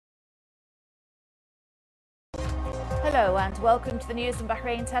Hello and welcome to the news on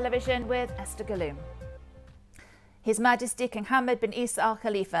Bahrain television with Esther Galoom. His Majesty King Hamad bin Isa Al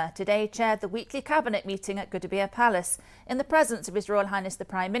Khalifa today chaired the weekly cabinet meeting at Gudubia Palace in the presence of His Royal Highness the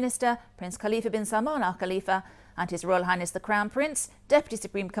Prime Minister, Prince Khalifa bin Salman Al Khalifa, and His Royal Highness the Crown Prince, Deputy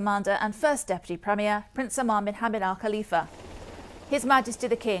Supreme Commander and First Deputy Premier, Prince Salman bin Hamad Al Khalifa. His Majesty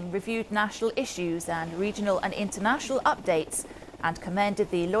the King reviewed national issues and regional and international updates and commended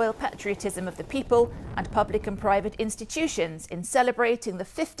the loyal patriotism of the people and public and private institutions in celebrating the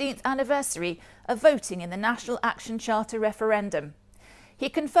 15th anniversary of voting in the National Action Charter referendum. He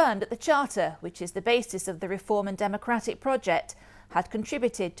confirmed that the Charter, which is the basis of the Reform and Democratic Project, had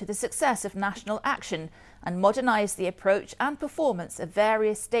contributed to the success of national action and modernised the approach and performance of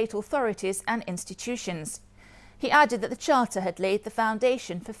various state authorities and institutions. He added that the Charter had laid the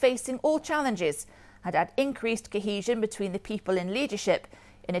foundation for facing all challenges, had increased cohesion between the people in leadership,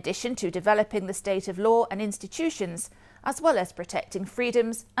 in addition to developing the state of law and institutions, as well as protecting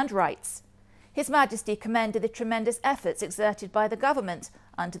freedoms and rights. His Majesty commended the tremendous efforts exerted by the government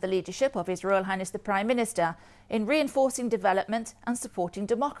under the leadership of His Royal Highness the Prime Minister in reinforcing development and supporting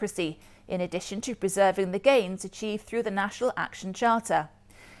democracy, in addition to preserving the gains achieved through the National Action Charter.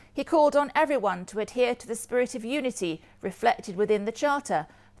 He called on everyone to adhere to the spirit of unity reflected within the Charter,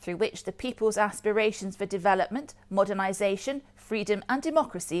 through which the people's aspirations for development, modernisation, freedom and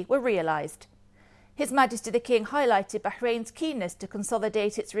democracy were realised. His Majesty the King highlighted Bahrain's keenness to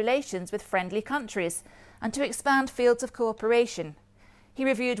consolidate its relations with friendly countries and to expand fields of cooperation. He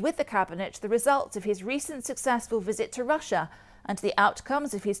reviewed with the Cabinet the results of his recent successful visit to Russia and the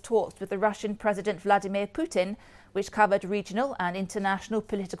outcomes of his talks with the Russian President Vladimir Putin, which covered regional and international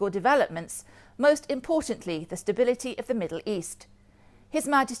political developments, most importantly the stability of the Middle East. His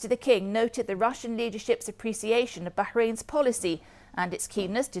Majesty the King noted the Russian leadership's appreciation of Bahrain's policy and its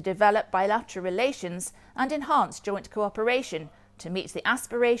keenness to develop bilateral relations and enhance joint cooperation to meet the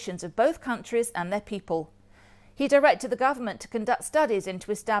aspirations of both countries and their people. He directed the government to conduct studies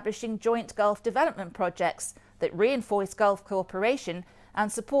into establishing joint Gulf development projects that reinforce Gulf cooperation and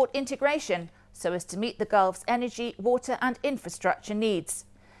support integration so as to meet the Gulf's energy, water and infrastructure needs.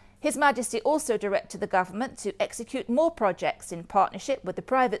 His Majesty also directed the government to execute more projects in partnership with the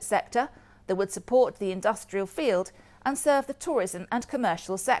private sector that would support the industrial field and serve the tourism and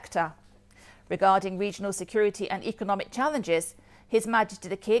commercial sector. Regarding regional security and economic challenges, His Majesty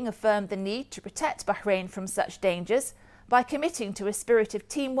the King affirmed the need to protect Bahrain from such dangers by committing to a spirit of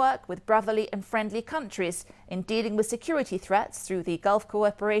teamwork with brotherly and friendly countries in dealing with security threats through the Gulf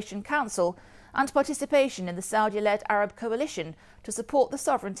Cooperation Council and participation in the Saudi-led Arab coalition to support the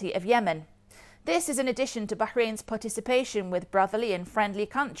sovereignty of Yemen. This is in addition to Bahrain's participation with brotherly and friendly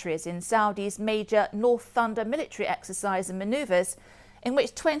countries in Saudi's major North Thunder military exercise and manoeuvres, in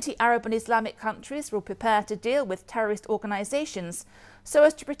which 20 Arab and Islamic countries will prepare to deal with terrorist organisations so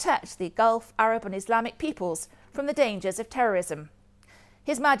as to protect the Gulf, Arab and Islamic peoples from the dangers of terrorism.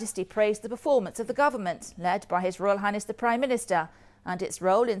 His Majesty praised the performance of the government, led by His Royal Highness the Prime Minister, and its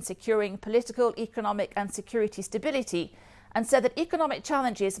role in securing political, economic and security stability, and said that economic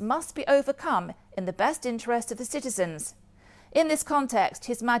challenges must be overcome in the best interest of the citizens. In this context,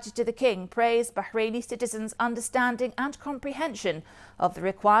 His Majesty the King praised Bahraini citizens' understanding and comprehension of the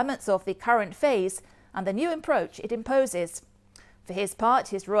requirements of the current phase and the new approach it imposes. For his part,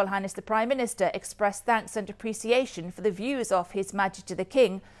 His Royal Highness the Prime Minister expressed thanks and appreciation for the views of His Majesty the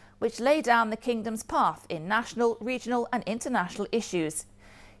King, which lay down the Kingdom's path in national, regional and international issues.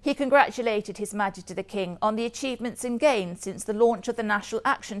 He congratulated His Majesty the King on the achievements and gains since the launch of the National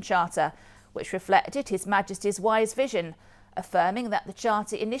Action Charter, which reflected His Majesty's wise vision, affirming that the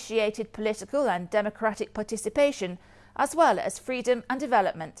Charter initiated political and democratic participation as well as freedom and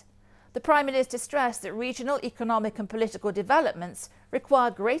development. The Prime Minister stressed that regional economic and political developments require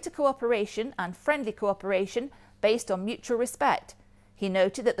greater cooperation and friendly cooperation based on mutual respect. He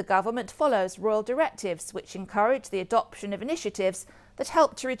noted that the government follows royal directives which encourage the adoption of initiatives that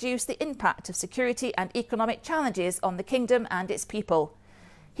help to reduce the impact of security and economic challenges on the Kingdom and its people.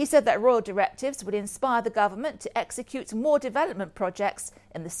 He said that royal directives would inspire the government to execute more development projects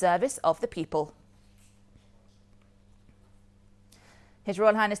in the service of the people. His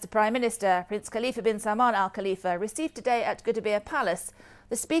Royal Highness the Prime Minister, Prince Khalifa bin Salman Al Khalifa, received today at Gudubia Palace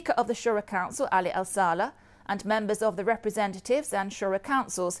the Speaker of the Shura Council, Ali Al Saleh, and members of the Representatives and Shura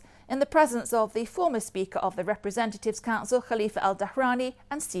Councils in the presence of the former Speaker of the Representatives Council, Khalifa Al-Dahrani,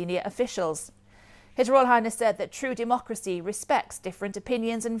 and senior officials. His Royal Highness said that true democracy respects different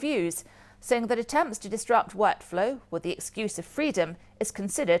opinions and views, saying that attempts to disrupt workflow with the excuse of freedom is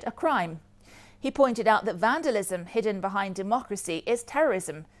considered a crime. He pointed out that vandalism hidden behind democracy is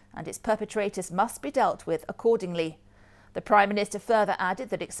terrorism, and its perpetrators must be dealt with accordingly. The Prime Minister further added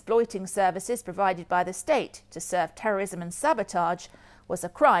that exploiting services provided by the state to serve terrorism and sabotage was a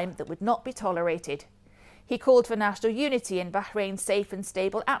crime that would not be tolerated. He called for national unity in Bahrain's safe and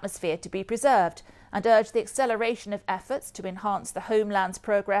stable atmosphere to be preserved and urged the acceleration of efforts to enhance the homeland's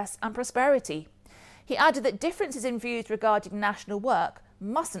progress and prosperity. He added that differences in views regarding national work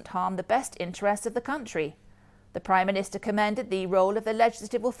mustn't harm the best interests of the country. The Prime Minister commended the role of the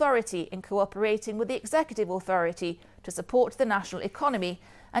legislative authority in cooperating with the executive authority to support the national economy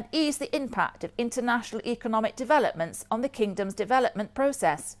and ease the impact of international economic developments on the kingdom's development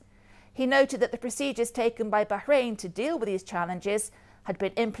process. He noted that the procedures taken by Bahrain to deal with these challenges had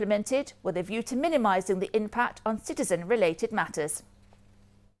been implemented with a view to minimising the impact on citizen-related matters.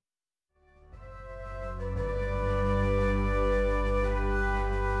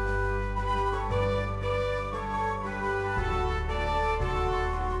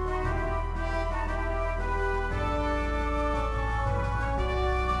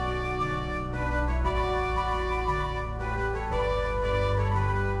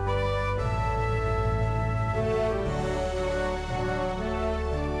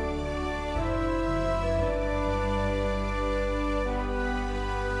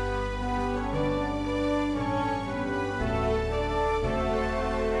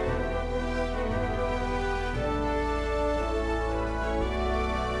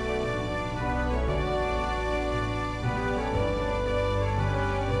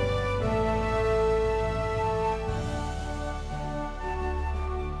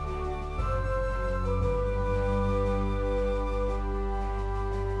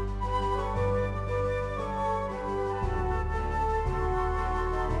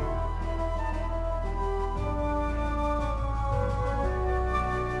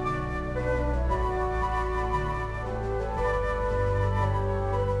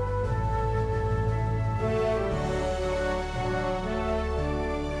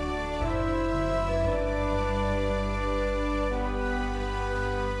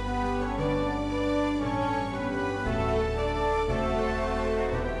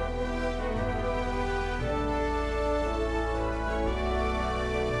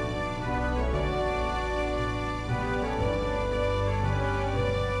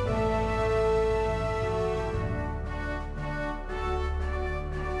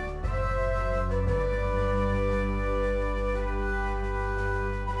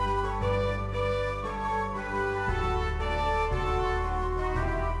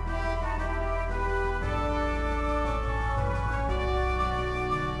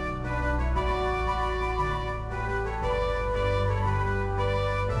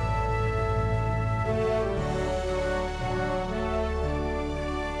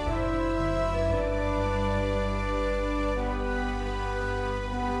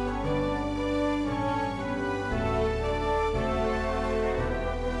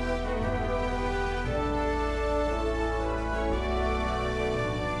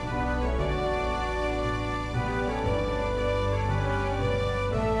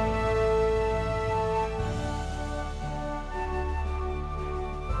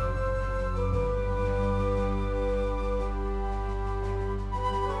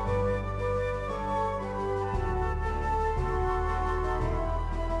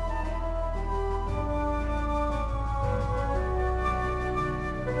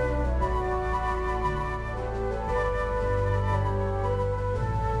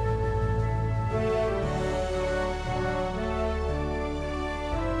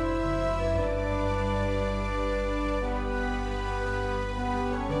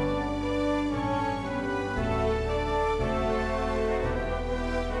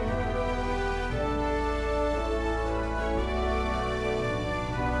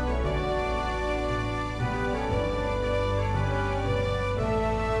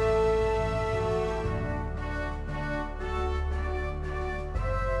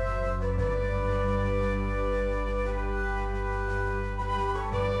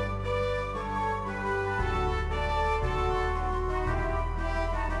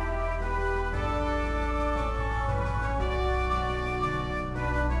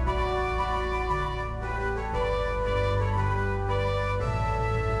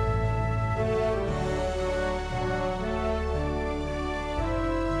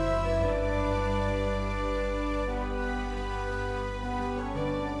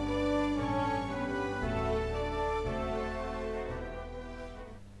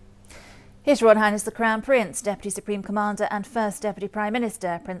 His Royal Highness the Crown Prince, Deputy Supreme Commander and First Deputy Prime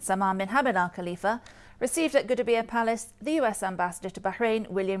Minister Prince Salman bin Hamad Al Khalifa received at Gudaibiya Palace the US Ambassador to Bahrain,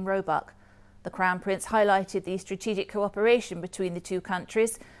 William Roebuck. The Crown Prince highlighted the strategic cooperation between the two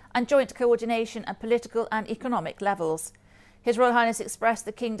countries and joint coordination at political and economic levels. His Royal Highness expressed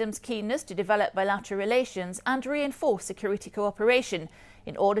the Kingdom's keenness to develop bilateral relations and reinforce security cooperation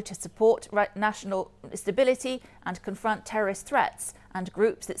in order to support national stability and confront terrorist threats and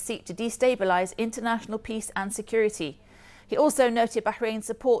groups that seek to destabilise international peace and security. He also noted Bahrain's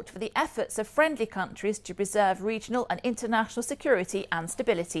support for the efforts of friendly countries to preserve regional and international security and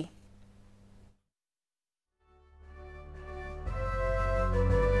stability.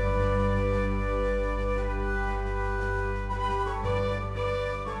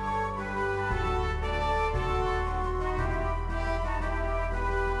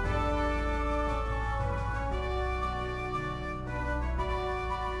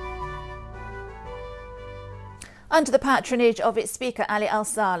 Under the patronage of its Speaker Ali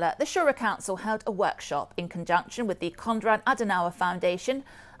Al-Saleh, the Shura Council held a workshop in conjunction with the Konrad Adenauer Foundation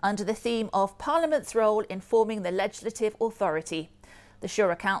under the theme of Parliament's role in forming the legislative authority. The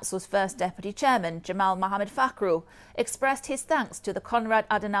Shura Council's first Deputy Chairman, Jamal Mohammed Fakhru, expressed his thanks to the Konrad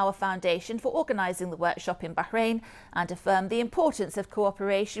Adenauer Foundation for organising the workshop in Bahrain and affirmed the importance of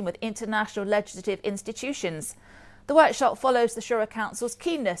cooperation with international legislative institutions. The workshop follows the Shura Council's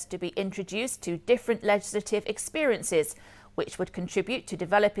keenness to be introduced to different legislative experiences, which would contribute to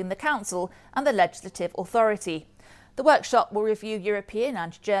developing the Council and the legislative authority. The workshop will review European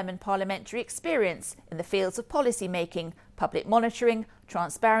and German parliamentary experience in the fields of policy making, public monitoring,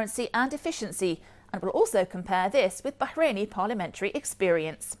 transparency and efficiency, and will also compare this with Bahraini parliamentary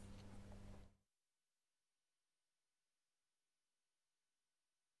experience.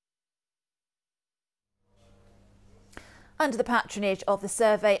 Under the patronage of the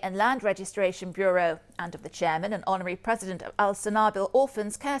Survey and Land Registration Bureau and of the Chairman and Honorary President of Al Sanabil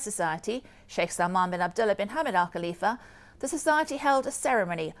Orphans Care Society, Sheikh Salman bin Abdullah bin Hamad Al Khalifa, the Society held a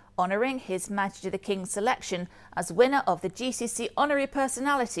ceremony honouring His Majesty the King's selection as winner of the GCC Honorary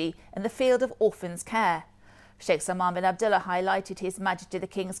Personality in the field of orphans care. Sheikh Salman bin Abdullah highlighted His Majesty the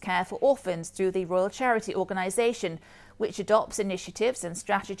King's care for orphans through the Royal Charity Organisation, which adopts initiatives and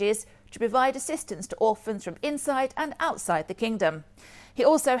strategies to provide assistance to orphans from inside and outside the Kingdom. He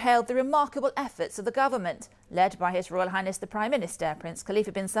also hailed the remarkable efforts of the government, led by His Royal Highness the Prime Minister, Prince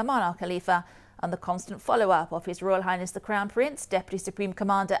Khalifa bin Salman Al Khalifa, and the constant follow-up of His Royal Highness the Crown Prince, Deputy Supreme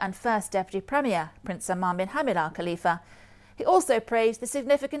Commander and First Deputy Premier, Prince Salman bin Hamad Al Khalifa. He also praised the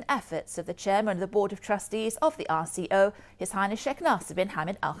significant efforts of the Chairman of the Board of Trustees of the RCO, His Highness Sheikh Nasser bin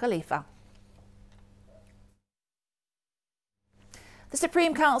Hamad Al Khalifa. The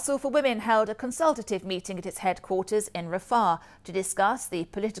Supreme Council for Women held a consultative meeting at its headquarters in Rafah to discuss the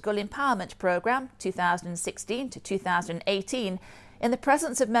Political Empowerment Programme 2016 to 2018 in the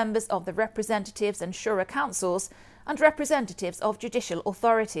presence of members of the Representatives and Shura Councils and representatives of judicial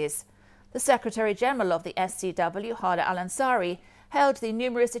authorities. The Secretary-General of the SCW, Hala Al-Ansari, hailed the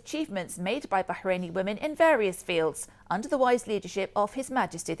numerous achievements made by Bahraini women in various fields under the wise leadership of His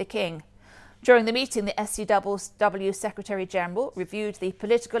Majesty the King. During the meeting, the SCW Secretary-General reviewed the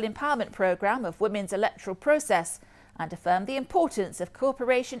Political Empowerment Programme of Women's Electoral Process and affirmed the importance of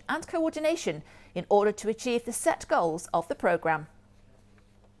cooperation and coordination in order to achieve the set goals of the programme.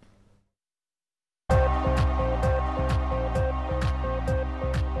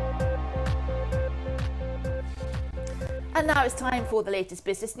 And now it's time for the latest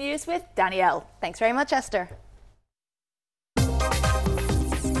business news with Danielle. Thanks very much, Esther.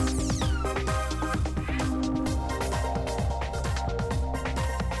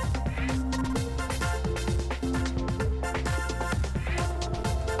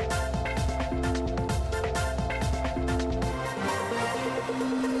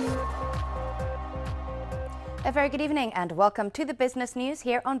 A very good evening and welcome to the business news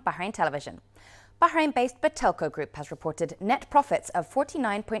here on Bahrain Television. Bahrain-based Batelco Group has reported net profits of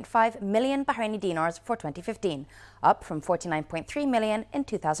 49.5 million Bahraini dinars for 2015, up from 49.3 million in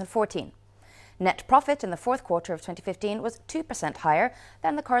 2014. Net profit in the fourth quarter of 2015 was 2% higher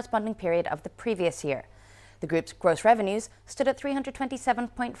than the corresponding period of the previous year. The group's gross revenues stood at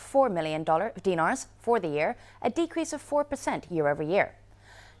 $327.4 million dinars for the year, a decrease of 4% year over year.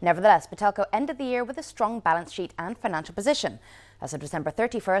 Nevertheless, Batelco ended the year with a strong balance sheet and financial position. As of December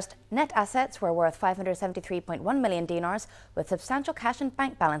 31st, net assets were worth 573.1 million dinars, with substantial cash and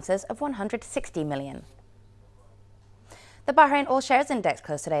bank balances of 160 million. The Bahrain All Shares Index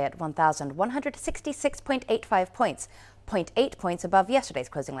closed today at 1,166.85 points, 0.8 points above yesterday's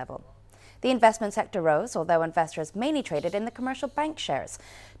closing level. The investment sector rose, although investors mainly traded in the commercial bank shares,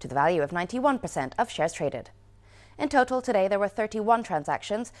 to the value of 91% of shares traded. In total, today there were 31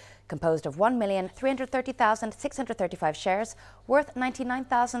 transactions, composed of 1,330,635 shares, worth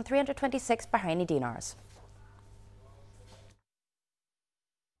 99,326 Bahraini dinars.